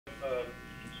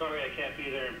sorry I can't be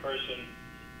there in person.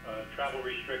 Travel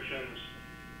restrictions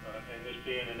and this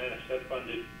being an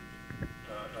NSF-funded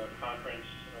conference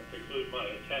preclude my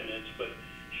attendance, but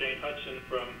Shane Hudson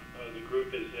from the group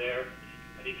is there.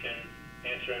 He can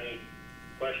answer any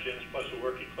questions, plus we're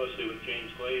working closely with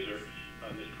James Glazer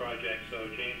on this project, so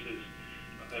James is,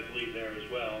 I believe, there as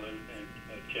well and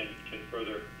can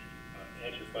further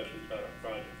answer questions about our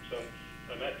project. So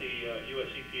I'm at the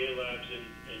US EPA labs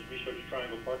in Research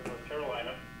Triangle Park, North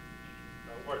Carolina,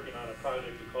 working on a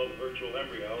project called Virtual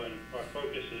Embryo, and our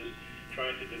focus is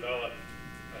trying to develop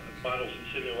models and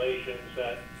simulations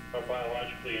that are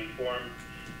biologically informed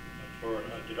for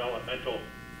developmental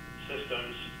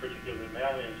systems, particularly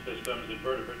mammalian systems and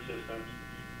vertebrate systems.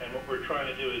 And what we're trying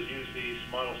to do is use these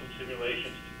models and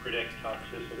simulations to predict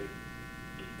toxicity.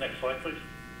 Next slide, please.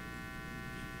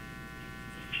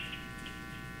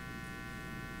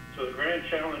 So the grand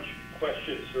challenge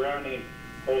question surrounding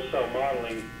whole cell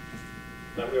modeling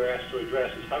that we were asked to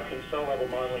address is how can cell-level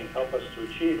modeling help us to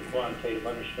achieve a quantitative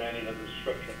understanding of the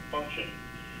structure and function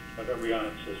of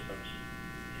embryonic systems?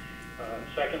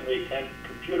 Secondly, can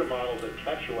computer models that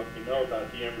capture what we know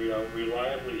about the embryo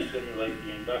reliably simulate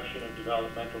the induction of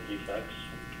developmental defects?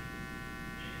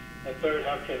 And third,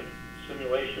 how can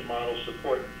simulation models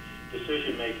support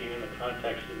decision-making in the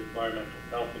context of environmental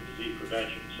health and disease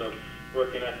prevention? So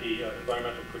working at the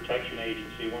Environmental Protection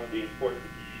Agency, one of the important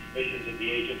missions of the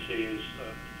agency is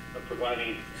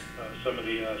providing some of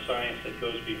the science that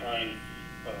goes behind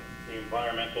the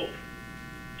environmental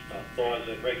laws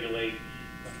that regulate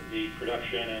the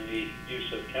production and the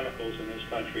use of chemicals in this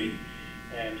country.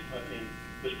 And in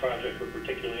this project, we're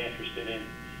particularly interested in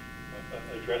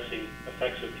addressing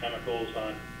effects of chemicals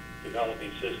on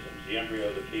developing systems, the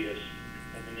embryo, the fetus,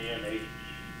 and the neonate.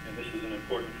 And this is an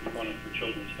important component for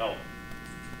children's health.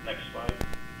 Next slide.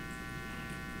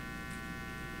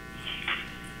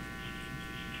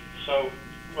 So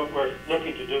what we're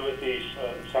looking to do with these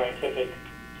scientific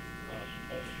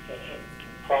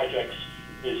projects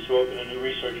is to open a new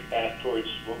research path towards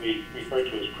what we refer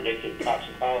to as predictive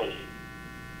toxicology.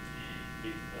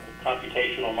 The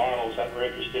computational models that we're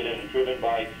interested in are driven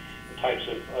by the types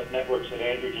of networks that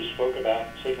Andrew just spoke about,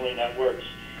 signaling networks.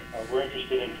 We're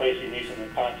interested in placing these in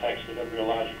the context of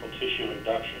embryological tissue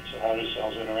induction. So how do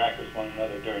cells interact with one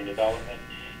another during development?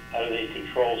 How do they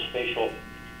control spatial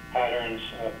patterns?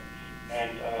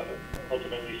 And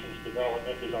ultimately, since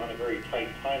development is on a very tight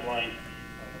timeline,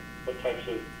 what types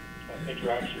of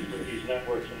interactions with these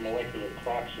networks and molecular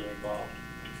clocks are involved?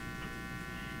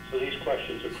 So these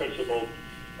questions are principled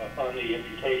on the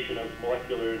imputation of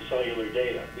molecular and cellular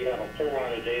data. We have a whole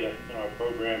lot of data in our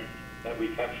program that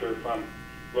we capture from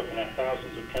looking at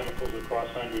thousands of chemicals across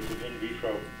hundreds of in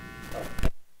vitro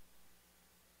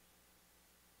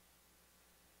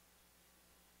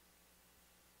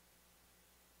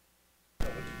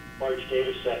large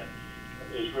data set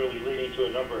is really leading to a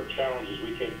number of challenges.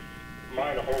 We can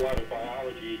mine a whole lot of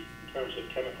biology in terms of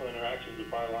chemical interactions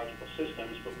with biological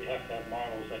systems, but we have to have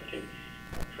models that can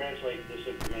translate this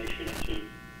information into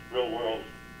real-world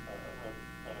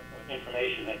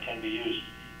information that can be used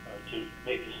to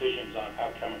make decisions on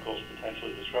how chemicals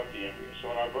potentially disrupt the embryo.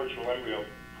 So in our virtual embryo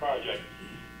project,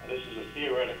 this is a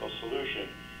theoretical solution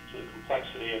to the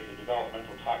complexity of the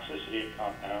developmental toxicity of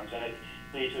compounds, and it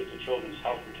leads to children's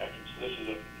health protection. So this is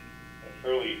a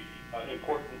fairly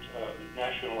important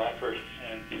national effort,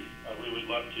 and we would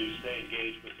love to stay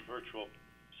engaged with the virtual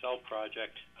cell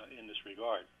project in this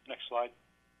regard. Next slide.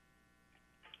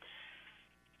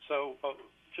 So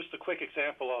just a quick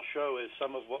example I'll show is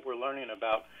some of what we're learning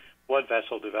about blood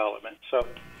vessel development. So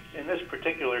in this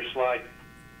particular slide,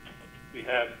 we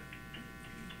have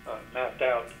mapped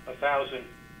out 1,000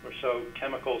 or so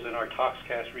chemicals in our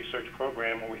ToxCast research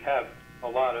program, where we have a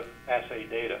lot of assay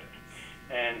data.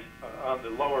 And on the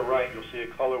lower right, you'll see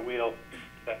a color wheel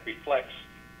that reflects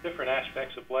different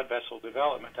aspects of blood vessel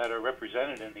development that are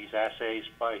represented in these assays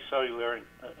by cellular and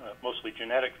mostly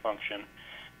genetic function.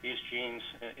 These genes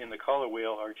in the color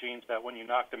wheel are genes that when you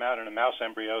knock them out in a mouse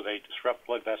embryo, they disrupt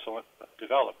blood vessel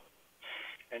development.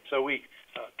 And so we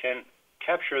can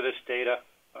capture this data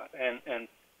and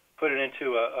put it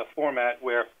into a format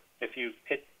where if you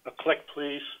hit a click,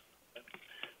 please,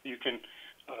 you can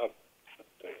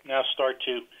now start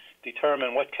to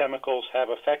determine what chemicals have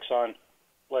effects on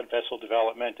blood vessel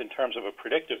development in terms of a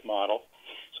predictive model.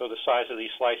 So the size of these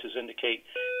slices indicate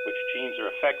which genes are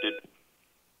affected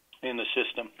in the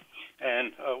system.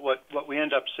 And what we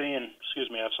end up seeing, excuse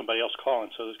me, I have somebody else calling,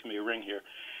 so there's going to be a ring here.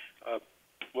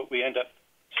 What we end up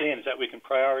seeing is that we can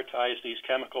prioritize these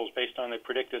chemicals based on their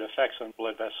predicted effects on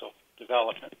blood vessel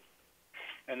development.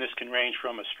 And this can range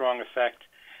from a strong effect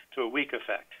to a weak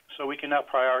effect. So we can now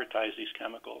prioritize these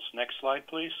chemicals. Next slide,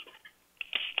 please.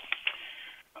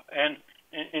 And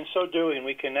in so doing,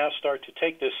 we can now start to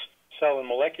take this cell and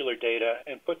molecular data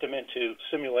and put them into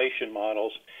simulation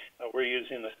models. We're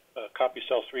using the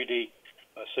CopyCell 3D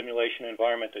simulation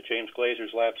environment that James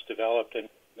Glazer's labs developed, and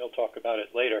they'll talk about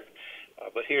it later.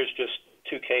 But here's just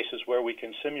two cases where we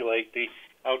can simulate the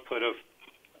output of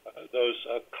those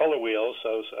color wheels,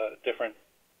 those different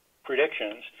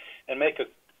predictions, and make a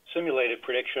simulated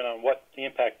prediction on what the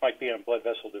impact might be on blood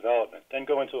vessel development. Then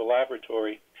go into the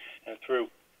laboratory and through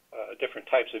different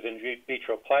types of in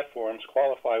vitro platforms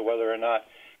qualify whether or not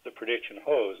the prediction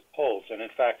holds. And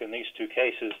in fact, in these two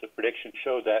cases, the prediction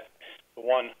showed that the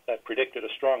one that predicted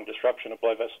a strong disruption of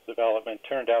blood vessel development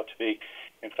turned out to be,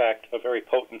 in fact, a very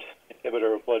potent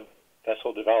inhibitor of blood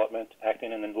vessel development,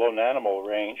 acting in the low nanomole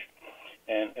range.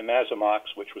 And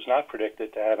imazamox, which was not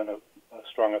predicted to have a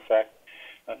strong effect,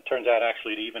 turns out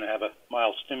actually to even have a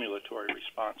mild stimulatory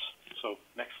response. So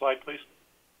next slide, please.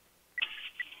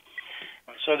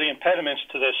 So the impediments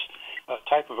to this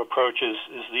type of approach is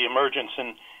the emergence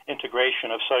and integration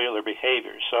of cellular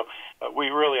behaviors. So we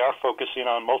really are focusing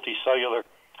on multicellular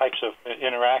types of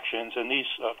interactions, and these,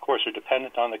 of course, are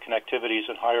dependent on the connectivities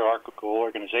and hierarchical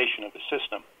organization of the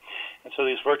system. And so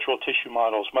these virtual tissue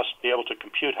models must be able to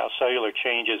compute how cellular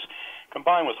changes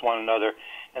combine with one another,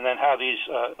 and then how these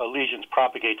lesions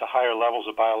propagate to higher levels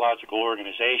of biological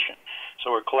organization.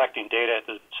 So we're collecting data at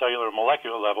the cellular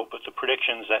molecular level, but the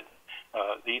predictions that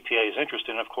the EPA is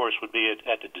interested in, of course, would be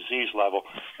at the disease level,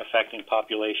 affecting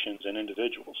populations and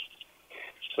individuals.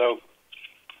 So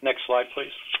next slide,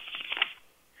 please.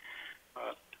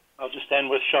 I'll just end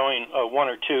with showing one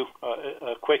or two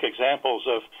quick examples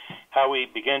of how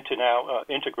we begin to now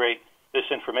integrate this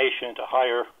information into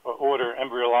higher order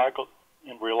embryological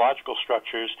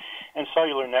structures, and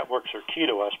cellular networks are key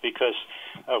to us because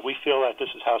we feel that this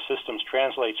is how systems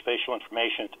translate spatial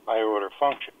information to higher order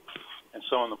function. And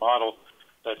so in the model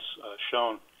that's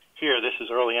shown here, this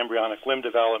is early embryonic limb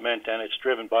development, and it's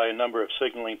driven by a number of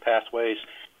signaling pathways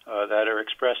that are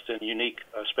expressed in unique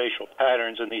spatial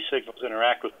patterns, and these signals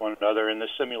interact with one another, and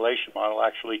this simulation model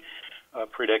actually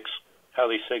predicts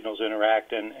how these signals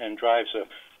interact and drives a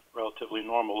relatively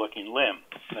normal-looking limb.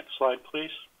 Next slide,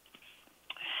 please.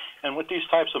 And with these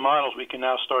types of models, we can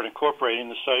now start incorporating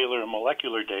the cellular and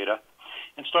molecular data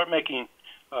and start making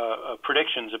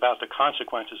predictions about the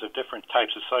consequences of different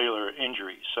types of cellular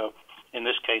injuries. So in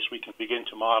this case, we can begin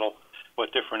to model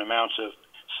what different amounts of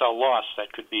cell loss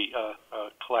that could be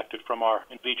collected from our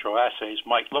in vitro assays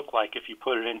might look like if you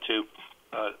put it into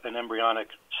an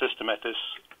embryonic system at this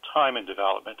time in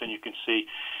development. And you can see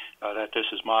that this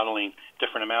is modeling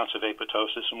different amounts of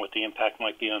apoptosis and what the impact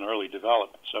might be on early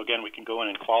development. So again, we can go in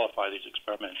and qualify these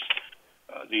experiments,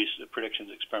 these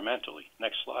predictions experimentally.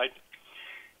 Next slide.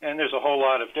 And there's a whole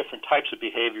lot of different types of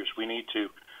behaviors we need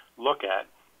to look at.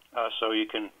 So you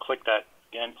can click that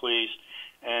again, please.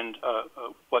 And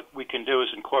what we can do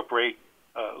is incorporate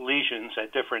lesions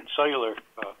at different cellular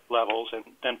levels and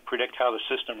then predict how the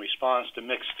system responds to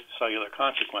mixed cellular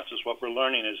consequences. What we're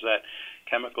learning is that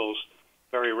chemicals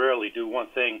very rarely do one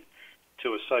thing to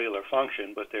a cellular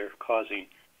function, but they're causing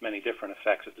many different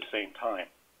effects at the same time.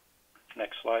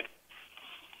 Next slide.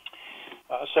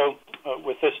 So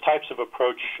with this types of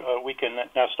approach, we can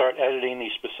now start editing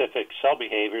these specific cell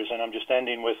behaviors, and I'm just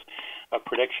ending with a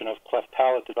prediction of cleft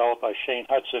palate developed by Shane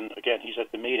Knudsen. Again, he's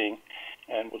at the meeting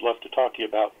and would love to talk to you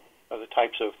about the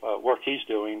types of work he's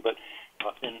doing. But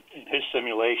in his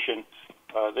simulation,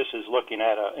 this is looking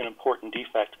at an important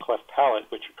defect, cleft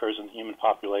palate, which occurs in the human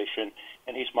population,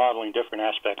 and he's modeling different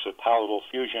aspects of palatal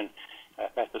fusion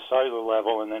at the cellular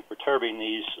level and then perturbing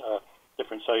these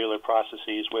different cellular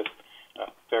processes with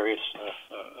various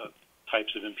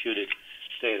types of imputed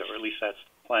data, or at least that's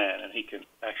the plan, and he can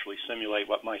actually simulate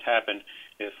what might happen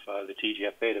if the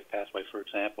TGF-beta pathway, for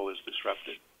example, is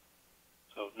disrupted.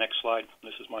 So next slide.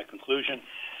 This is my conclusion.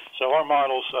 So our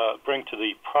models bring to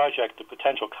the project the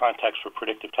potential context for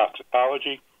predictive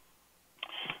toxicology.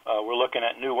 We're looking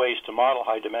at new ways to model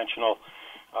high-dimensional,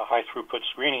 high-throughput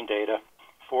screening data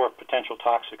for potential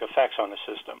toxic effects on the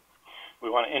system. We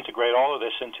want to integrate all of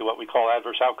this into what we call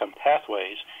adverse outcome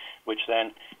pathways, which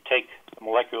then take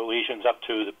molecular lesions up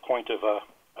to the point of a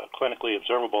clinically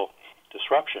observable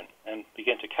disruption and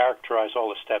begin to characterize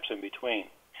all the steps in between.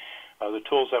 The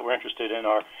tools that we're interested in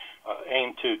are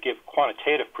aimed to give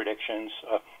quantitative predictions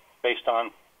based on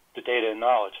the data and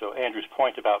knowledge. So Andrew's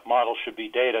point about models should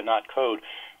be data, not code.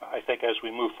 I think as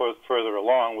we move further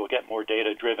along, we'll get more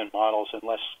data-driven models and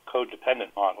less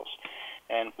code-dependent models.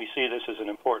 And we see this as an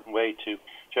important way to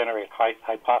generate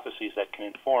hypotheses that can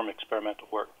inform experimental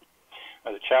work.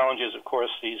 The challenge is, of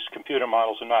course, these computer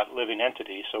models are not living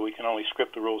entities, so we can only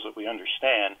script the rules that we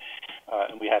understand,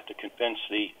 and we have to convince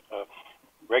the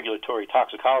regulatory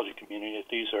toxicology community that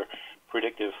these are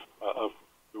predictive of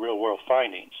real-world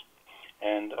findings.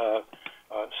 And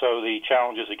so the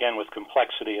challenges, again, with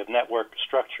complexity of network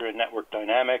structure and network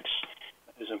dynamics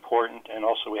is important, and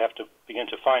also we have to begin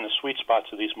to find the sweet spots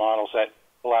of these models that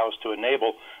allow us to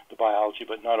enable the biology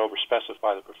but not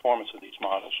overspecify the performance of these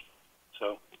models.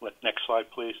 So next slide,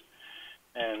 please.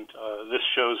 And this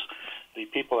shows the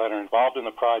people that are involved in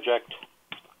the project.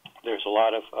 There's a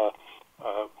lot of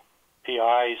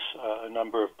PIs, a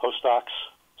number of postdocs,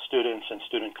 students, and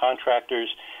student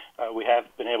contractors. We have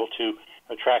been able to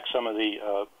attract some of the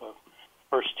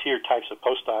first-tier types of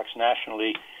postdocs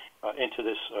nationally into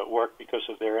this work because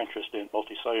of their interest in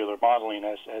multicellular modeling,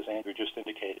 as Andrew just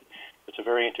indicated. It's a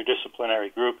very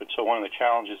interdisciplinary group, and so one of the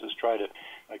challenges is try to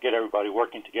get everybody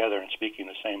working together and speaking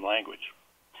the same language.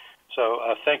 So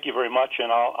thank you very much,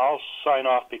 and I'll sign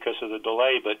off because of the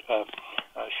delay, but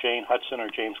Shane Hudson or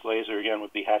James Glazer, again,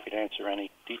 would be happy to answer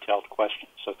any detailed questions.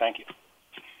 So thank you.